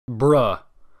bruh,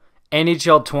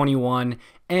 NHL 21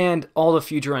 and all the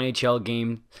future NHL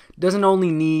games doesn't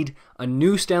only need a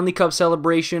new Stanley Cup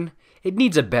celebration, it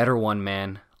needs a better one,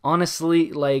 man.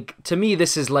 Honestly, like, to me,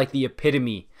 this is like the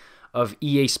epitome of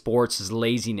EA Sports'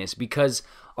 laziness because,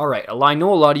 alright, I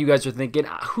know a lot of you guys are thinking,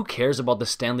 who cares about the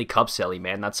Stanley Cup celly,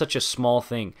 man? That's such a small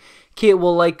thing. Okay,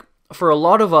 well, like, for a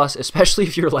lot of us, especially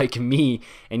if you're like me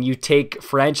and you take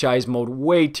franchise mode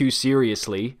way too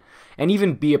seriously, and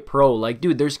even be a pro, like,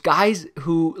 dude, there's guys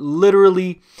who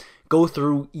literally go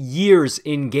through years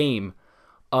in game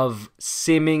of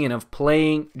simming and of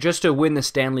playing just to win the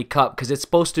Stanley Cup because it's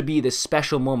supposed to be this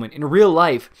special moment. In real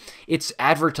life, it's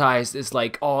advertised as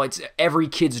like, oh, it's every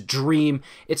kid's dream.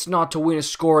 It's not to win a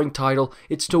scoring title,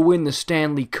 it's to win the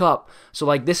Stanley Cup. So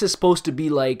like this is supposed to be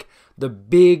like the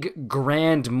big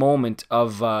grand moment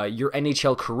of your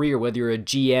NHL career, whether you're a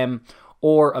GM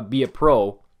or be a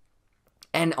pro.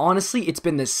 And honestly, it's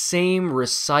been the same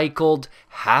recycled,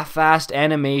 half-assed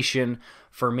animation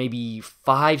for maybe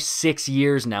 5-6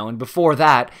 years now, and before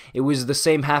that, it was the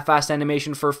same half-assed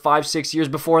animation for 5-6 years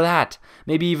before that,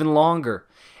 maybe even longer.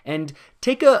 And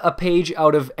take a page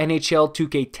out of NHL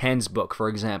 2K10's book, for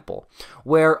example,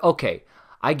 where, okay,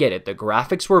 I get it, the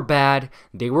graphics were bad,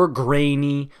 they were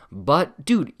grainy, but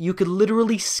dude, you could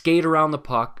literally skate around the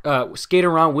puck, skate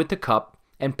around with the cup,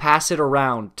 and pass it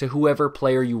around to whoever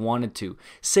player you wanted to.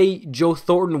 Say Joe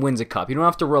Thornton wins a cup. You don't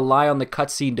have to rely on the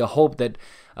cutscene to hope that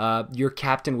your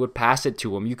captain would pass it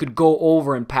to him. You could go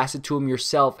over and pass it to him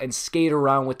yourself and skate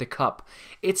around with the cup.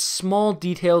 It's small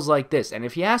details like this. And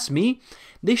if you ask me,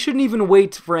 they shouldn't even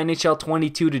wait for NHL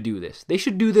 22 to do this. They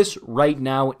should do this right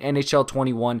now in NHL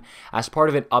 21 as part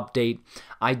of an update.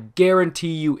 I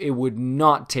guarantee you it would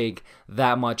not take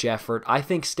that much effort. I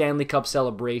think Stanley Cup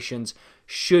celebrations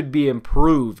should be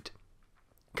improved.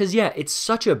 Because, yeah, it's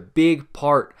such a big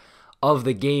part of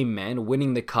the game, man,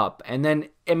 winning the cup. And then,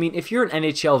 I mean, if you're an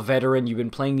NHL veteran, you've been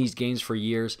playing these games for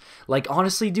years, like,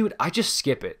 honestly, dude, I just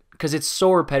skip it. Because it's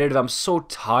so repetitive. I'm so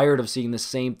tired of seeing the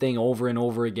same thing over and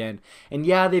over again. And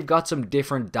yeah, they've got some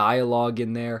different dialogue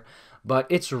in there, but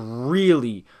it's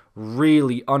really,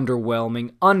 really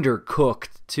underwhelming, undercooked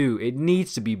too. It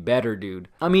needs to be better, dude.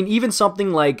 I mean, even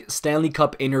something like Stanley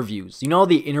Cup interviews. You know,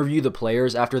 they interview the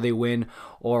players after they win,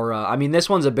 or I mean,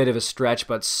 this one's a bit of a stretch,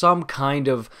 but some kind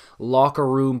of locker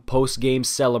room post-game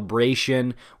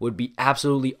celebration would be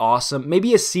absolutely awesome.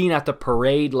 Maybe a scene at the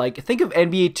parade, like think of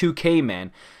NBA 2K,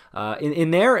 man.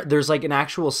 In there, there's like an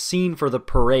actual scene for the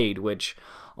parade, which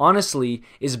honestly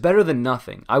is better than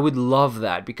nothing. I would love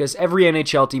that because every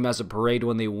NHL team has a parade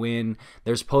when they win.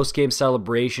 There's post-game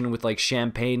celebration with like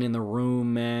champagne in the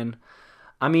room, man.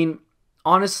 I mean,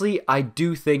 honestly, I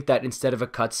do think that instead of a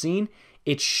cutscene,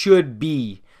 it should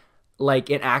be like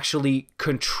an actually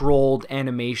controlled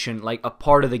animation, like a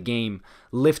part of the game,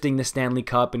 lifting the Stanley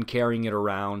Cup and carrying it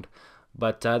around.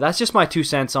 But that's just my 2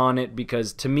 cents on it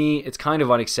because to me it's kind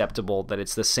of unacceptable that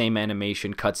it's the same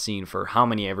animation cutscene for how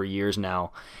many ever years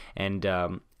now. And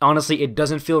honestly, it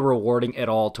doesn't feel rewarding at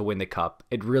all to win the cup.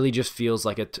 It really just feels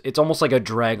like it's almost like a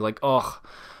drag, like, oh,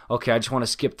 okay, I just want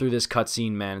to skip through this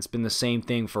cutscene, man. It's been the same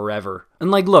thing forever.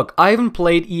 And like, look, I haven't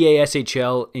played EA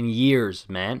SHL in years,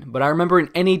 man. But I remember in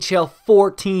NHL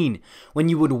 14, when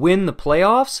you would win the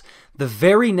playoffs, the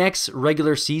very next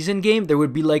regular season game, there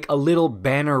would be like a little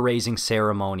banner raising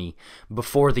ceremony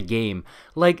before the game.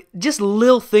 Like, just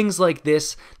little things like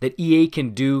this that EA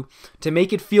can do to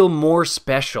make it feel more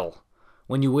special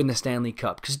when you win the Stanley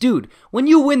Cup. Because, dude, when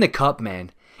you win the cup,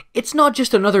 man, it's not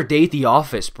just another day at the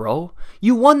office, bro.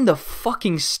 You won the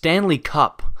fucking Stanley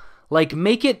Cup. Like,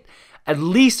 make it at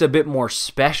least a bit more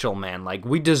special, man. Like,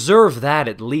 we deserve that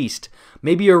at least.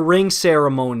 Maybe a ring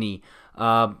ceremony.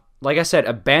 Like I said,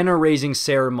 a banner-raising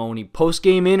ceremony,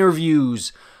 post-game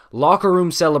interviews, locker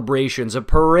room celebrations, a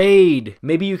parade.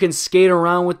 Maybe you can skate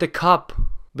around with the cup.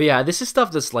 But yeah, this is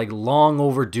stuff that's like long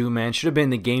overdue, man. Should have been in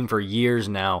the game for years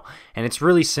now. And it's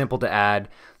really simple to add.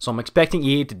 So I'm expecting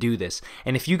EA to do this.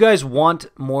 And if you guys want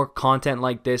more content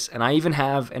like this, and I even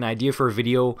have an idea for a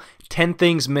video, 10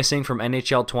 things missing from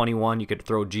NHL 21. You could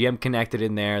throw GM Connected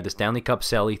in there, the Stanley Cup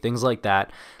Celly, things like that.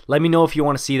 Let me know if you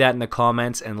want to see that in the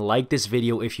comments. And like this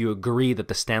video if you agree that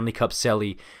the Stanley Cup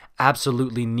Celly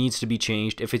absolutely needs to be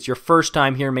changed. If it's your first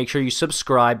time here, make sure you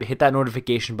subscribe, hit that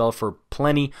notification bell for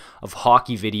plenty of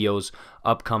hockey videos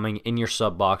upcoming in your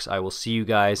sub box. I will see you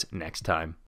guys next time.